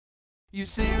You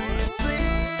seriously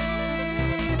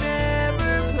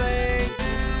never played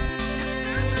this?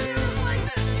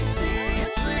 You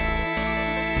seriously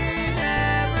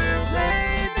never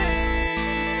played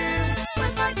this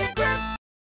with Mike and Chris?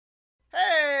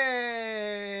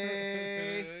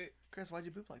 Hey! Chris, why'd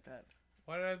you boop like that?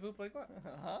 Why did I boop like what?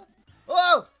 Huh?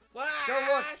 Whoa! Wow! Don't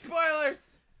look!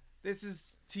 Spoilers! This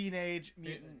is Teenage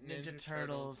Mutant Ninja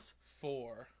Turtles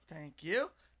 4. Thank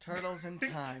you. Turtles in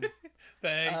Time.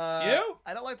 Thank you.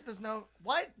 I don't like that there's no...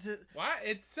 Why? Why?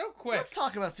 It's so quick. Let's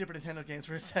talk about Super Nintendo games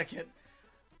for a second.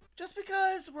 Just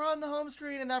because we're on the home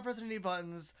screen and not pressing any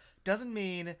buttons doesn't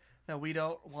mean that we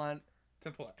don't want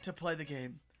to play the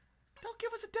game. Don't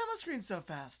give us a demo screen so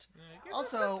fast. Yeah,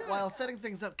 Also, while setting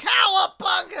things up...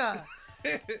 Cowabunga!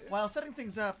 While setting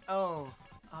things up... Oh,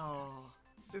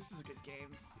 this is a good game.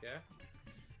 Yeah?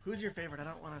 Who's your favorite? I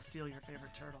don't want to steal your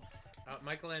favorite turtle.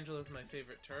 Michelangelo's my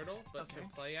favorite turtle, but Okay. to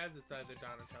play as, it's either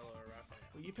Donatello or Raphael.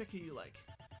 Well, you pick who you like.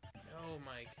 No,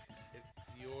 Mike. It's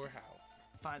your house.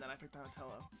 Fine, then I pick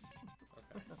Donatello.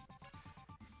 Okay.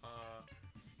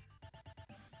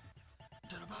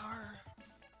 To the power.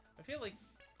 I feel like...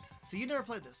 So you never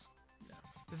played this? No.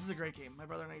 This is a great game. My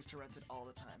brother and I used to rent it all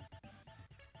the time.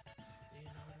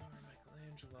 Leonardo or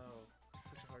Michelangelo?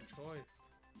 It's such a hard choice.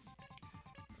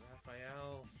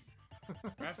 Raphael.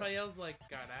 Raphael's like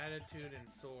got attitude and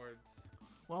swords.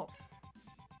 Well,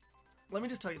 let me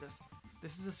just tell you this.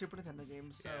 This is a Super Nintendo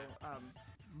game, so Yeah.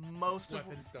 Most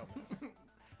Weapons don't matter.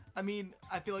 I mean,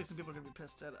 I feel like some people are gonna be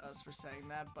pissed at us for saying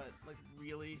that, but like,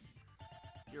 really,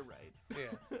 you're right.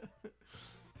 Yeah.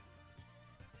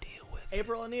 Deal with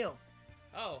April O'Neil.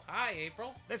 Oh, hi,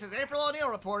 April. This is April O'Neil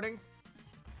reporting.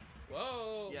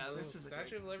 Whoa. Yeah, the this is a Statue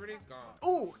great... of Liberty's gone.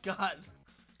 Oh God!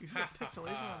 You see the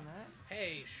pixelation on that?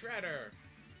 Hey, Shredder,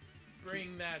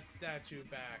 bring that statue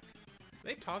back. Are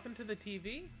they talking to the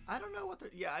TV? I don't know what they're...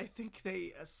 Yeah, I think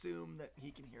they assume that he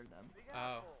can hear them.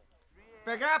 Oh.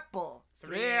 Big Apple!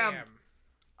 3 I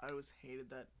always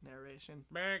hated that narration.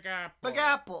 Big Apple. Big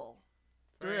Apple!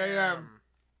 3 a.m.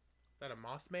 Is that a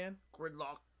Mothman?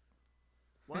 Gridlock.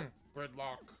 What?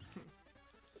 Gridlock.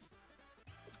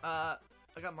 I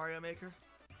got Mario Maker.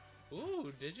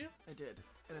 Ooh, did you? I did,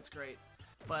 and it's great.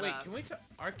 But wait, can we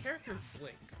our characters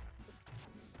blink?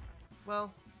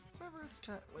 Well, remember it's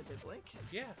kind of... Wait, they blink?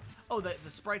 Yeah. Oh, the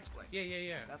sprites blink.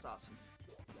 Yeah. That's awesome.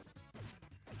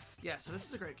 Yeah, so this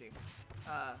is a great game.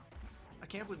 I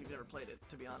can't believe you've never played it,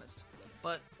 to be honest.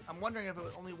 But I'm wondering if it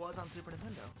only was on Super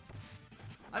Nintendo.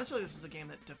 I just feel like this was a game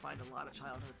that defined a lot of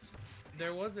childhoods.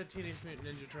 There was a Teenage Mutant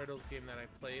Ninja Turtles game that I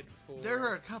played for... There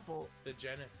were a couple. The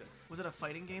Genesis. Was it a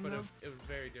fighting game, but though? It was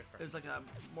very different. It was like a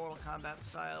Mortal Kombat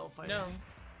style fighting No, game?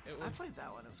 it was... I played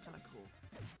that one. It was kind of cool.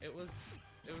 It was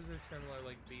a similar,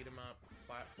 like, beat-em-up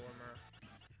platformer.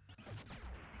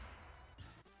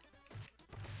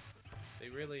 They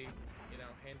really,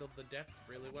 handled the depth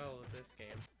really well with this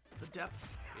game. The depth?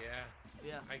 Yeah.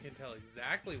 Yeah. I can tell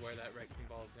exactly where that wrecking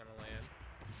ball is gonna land.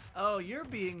 Oh, you're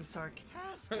being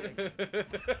sarcastic.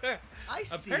 I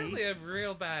see. Apparently I'm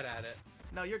real bad at it.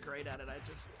 No, you're great at it.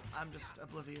 I'm just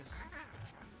oblivious.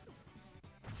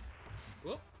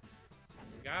 Whoop.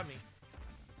 You got me.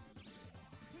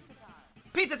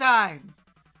 Pizza time!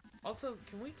 Also,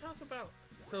 can we talk about...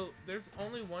 So, there's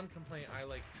only one complaint I,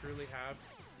 truly have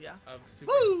Yeah? of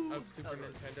Super Woo!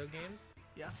 Nintendo games.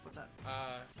 Yeah? What's that?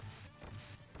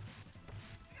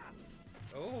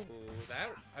 Oh, that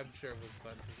I'm sure was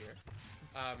fun to hear.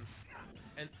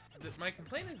 And my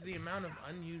complaint is the amount of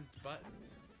unused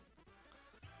buttons.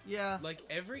 Yeah. Like,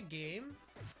 every game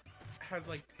has,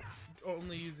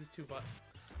 only uses 2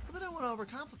 buttons. But they don't want to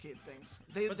overcomplicate things.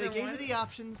 They gave you the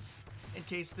options in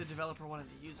case the developer wanted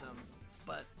to use them,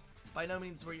 but by no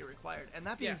means were you required. And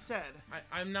that being said...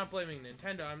 I'm not blaming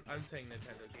Nintendo, I'm saying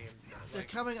Nintendo games, though. They're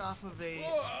coming off of a...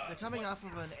 They're coming off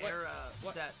of an era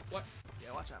that... What?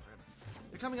 Yeah, watch out for him.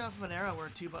 They're coming off of an era where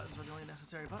 2 buttons were the only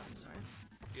necessary buttons, right?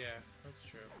 Yeah, that's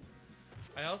true.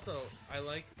 I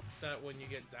like that when you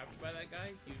get zapped by that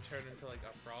guy, you turn into, a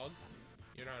frog.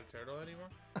 You're not a turtle anymore.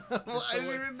 Well, I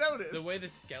didn't even notice. The way the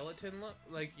skeleton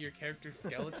your character's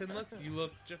skeleton looks, you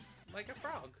look just like a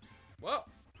frog. Whoa.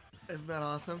 Isn't that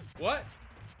awesome? What?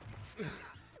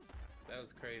 That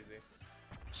was crazy.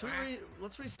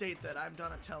 Let's restate that I'm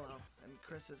Donatello and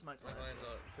Chris is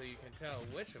Michelangelo. So you can tell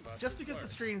which of us. Just is because the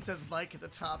worse. screen says Mike at the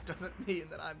top doesn't mean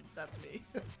that that's me.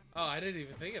 Oh, I didn't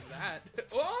even think of that.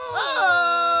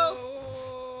 Oh!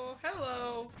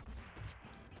 Hello.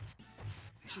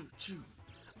 Choo choo.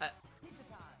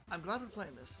 I'm glad we're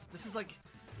playing this. This is like...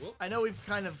 Whoop. I know we've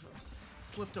kind of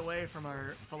slipped away from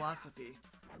our philosophy,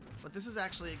 but this is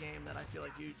actually a game that I feel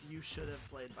like you should have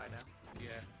played by now.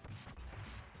 Yeah.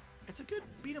 It's a good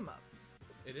beat 'em up.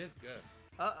 It is good.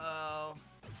 Uh-oh.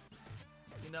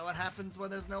 You know what happens when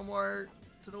there's no more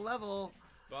to the level?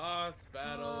 Boss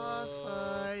battle. Boss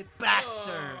fight.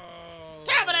 Baxter! Oh.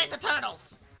 Terminate the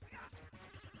turtles!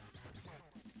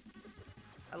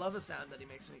 I love the sound that he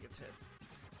makes when he gets hit.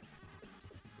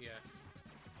 Yeah.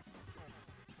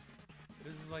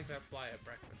 This is like that fly at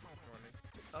breakfast this morning.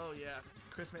 Oh yeah,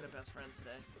 Chris made a best friend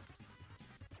today.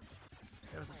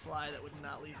 There was a fly that would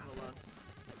not leave him alone.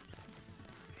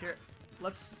 Here,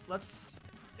 let's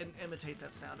imitate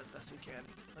that sound as best we can.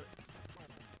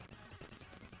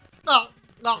 No,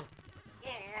 no.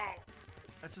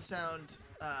 That's the sound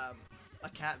a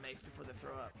cat makes before they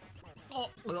throw up.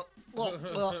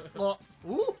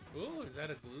 Ooh. Ooh, is that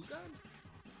a glue gun?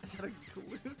 Is that a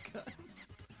glue gun?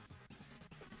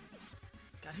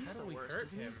 God, he's How the do we worst, hurt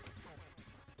isn't him?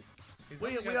 he? He's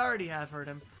only We got- already have hurt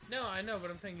him. No, I know, but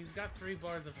I'm saying he's got 3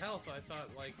 bars of health. I thought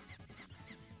like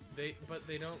they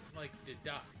don't like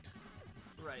deduct.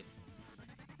 Right.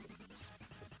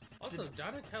 Also,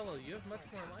 Donatello, you have much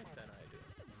more life than I do.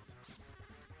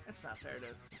 It's not fair to.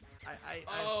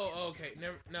 Oh, okay.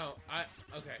 Never. No,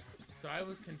 okay. So I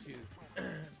was confused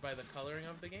by the coloring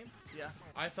of the game. Yeah.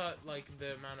 I thought like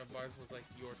the amount of bars was like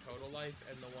your total life,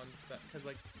 and the ones that because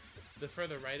like the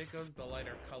further right it goes, the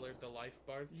lighter colored the life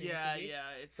bars seem Yeah, to be. yeah.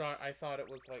 It's. So I thought it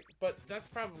was like, but that's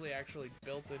probably actually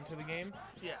built into the game.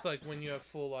 Yeah. So like when you have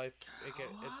full life,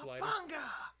 it's lighter. Cowabunga!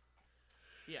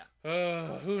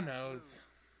 Yeah. Who knows?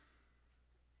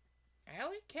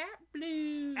 Alley Cat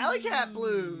Blues. Alley Cat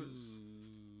Blues.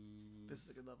 This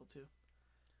is a good level too.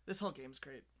 This whole game's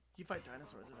great. You fight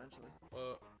dinosaurs eventually.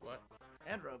 What?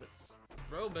 And robots.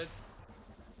 Robots.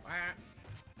 Wah.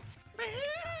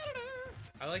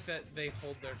 I like that they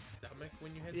hold their stomach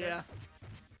when you hit them. Yeah.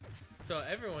 So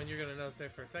everyone, you're gonna notice there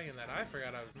for a second that I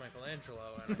forgot I was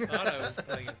Michelangelo and I thought I was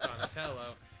playing as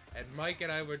Donatello, and Mike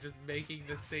and I were just making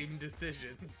the same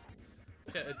decisions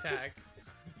to attack.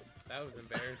 That was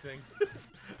embarrassing.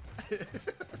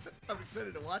 I'm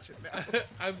excited to watch it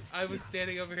now. I was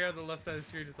standing over here on the left side of the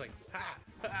screen, just like ha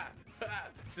ha ha,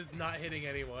 just not hitting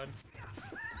anyone.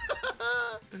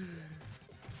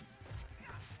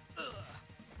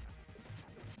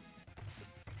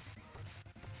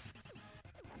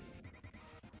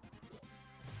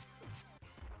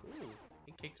 Ooh,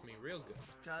 he kicked me real good.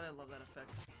 God, I love that effect.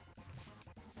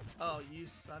 Oh, you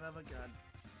son of a gun.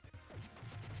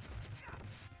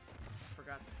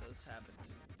 Forgot that those happened.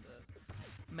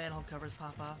 The manhole covers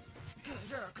pop off.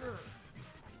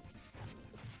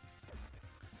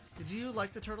 Did you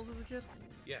like the turtles as a kid?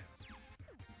 Yes.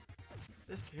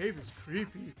 This cave is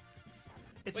creepy.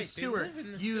 It's Wait, a they sewer. live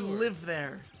in the You sewers. live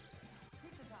there.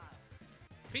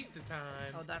 Pizza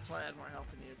time. Oh, that's why I had more health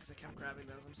than you, because I kept grabbing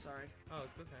those. I'm sorry. Oh,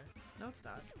 it's okay. No, it's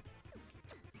not.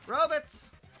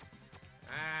 Robots!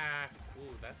 Ah.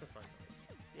 Ooh, that's a fun noise.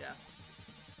 Yeah.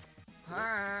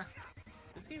 Ah.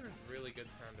 This game has really good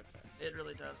sound effects. It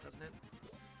really does, doesn't it?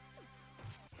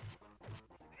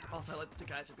 Also, I like that the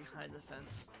guys are behind the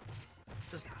fence.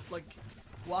 Just, like,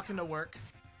 walking to work.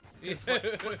 Because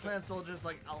Foot Clan soldiers,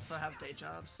 like, also have day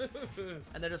jobs.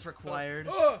 And they're just required.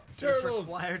 Oh, They're just turtles!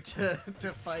 required to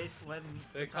fight when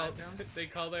the time comes. They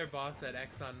call their boss at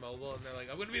Exxon Mobil and they're like,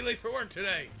 I'm gonna be late for work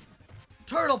today.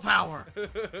 Turtle power!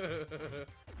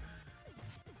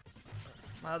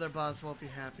 My other boss won't be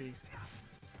happy.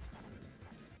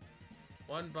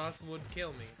 One boss would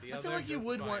kill me. The I other feel like you just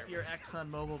would fire want me. your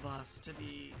ExxonMobil boss to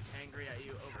be angry at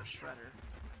you over Shredder.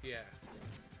 Yeah.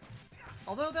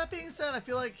 Although, that being said, I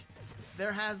feel like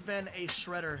there has been a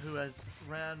Shredder who has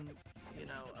ran, you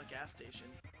know, a gas station.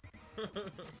 Ooh,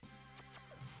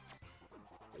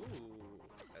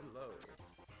 hello.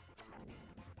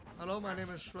 Hello, my name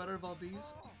is Shredder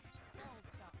Valdez.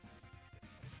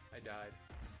 I died.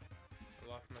 I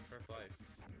lost my first life.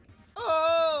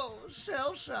 Oh,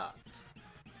 shell shocked.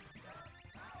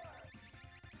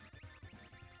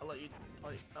 I'll let you.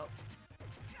 Oh,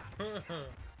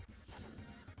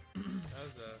 That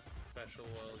was a special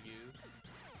well used.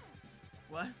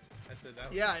 what? I said that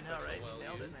was Yeah, a I know, special right? well You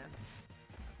nailed it, used. man.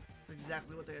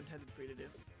 Exactly what they intended for you to do.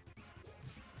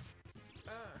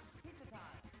 Ah.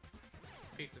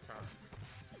 Pizza time.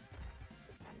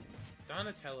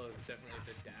 Donatello is definitely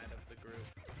the dad of the group.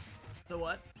 The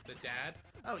what? The dad?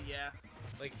 Oh yeah,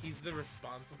 Like, he's the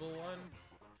responsible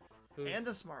one. and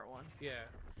the smart one. Yeah.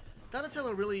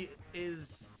 Donatello really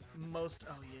is most.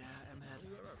 Oh yeah, M-head. I'm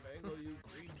gonna mangle you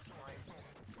green slime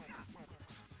balls.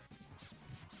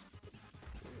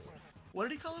 What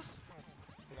did he call us?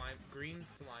 Green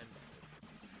slime balls.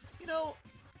 You know,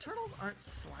 turtles aren't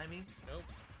slimy. Nope.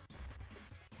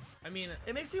 I mean,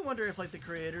 It makes me wonder if, like, the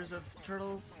creators of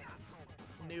turtles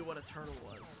knew what a turtle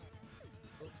was.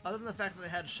 Other than the fact that they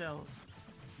had shells.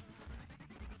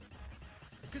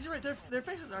 Because you're right, their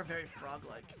faces are very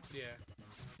frog-like. Yeah.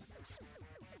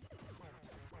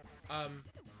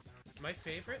 My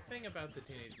favorite thing about the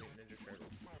Teenage Mutant Ninja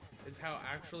Turtles is how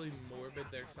actually morbid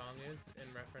their song is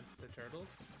in reference to turtles.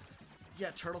 Yeah,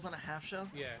 turtles on a half shell?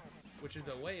 Yeah, which is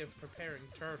a way of preparing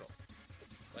turtle,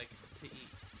 like, to eat.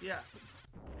 Yeah.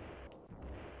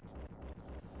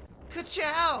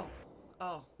 Ka-chow!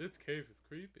 Oh. This cave is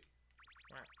creepy.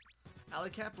 Wow.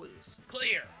 Alley Cat Blues.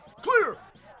 Clear! Clear!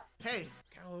 Hey,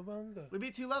 Cowabunga. we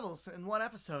beat 2 levels in 1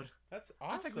 episode. That's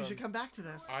awesome. I think we should come back to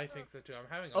this. I think so too. I'm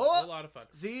having a Oh! whole lot of fun.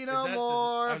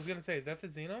 Xenomorph! I was gonna say, is that the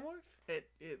Xenomorph?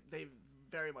 They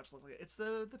very much look like it. It's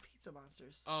the pizza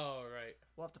monsters. Oh, right.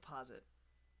 We'll have to pause it.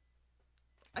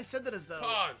 I said that as though...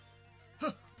 Pause!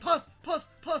 Pause! Pause!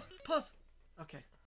 Pause! Pause! Okay.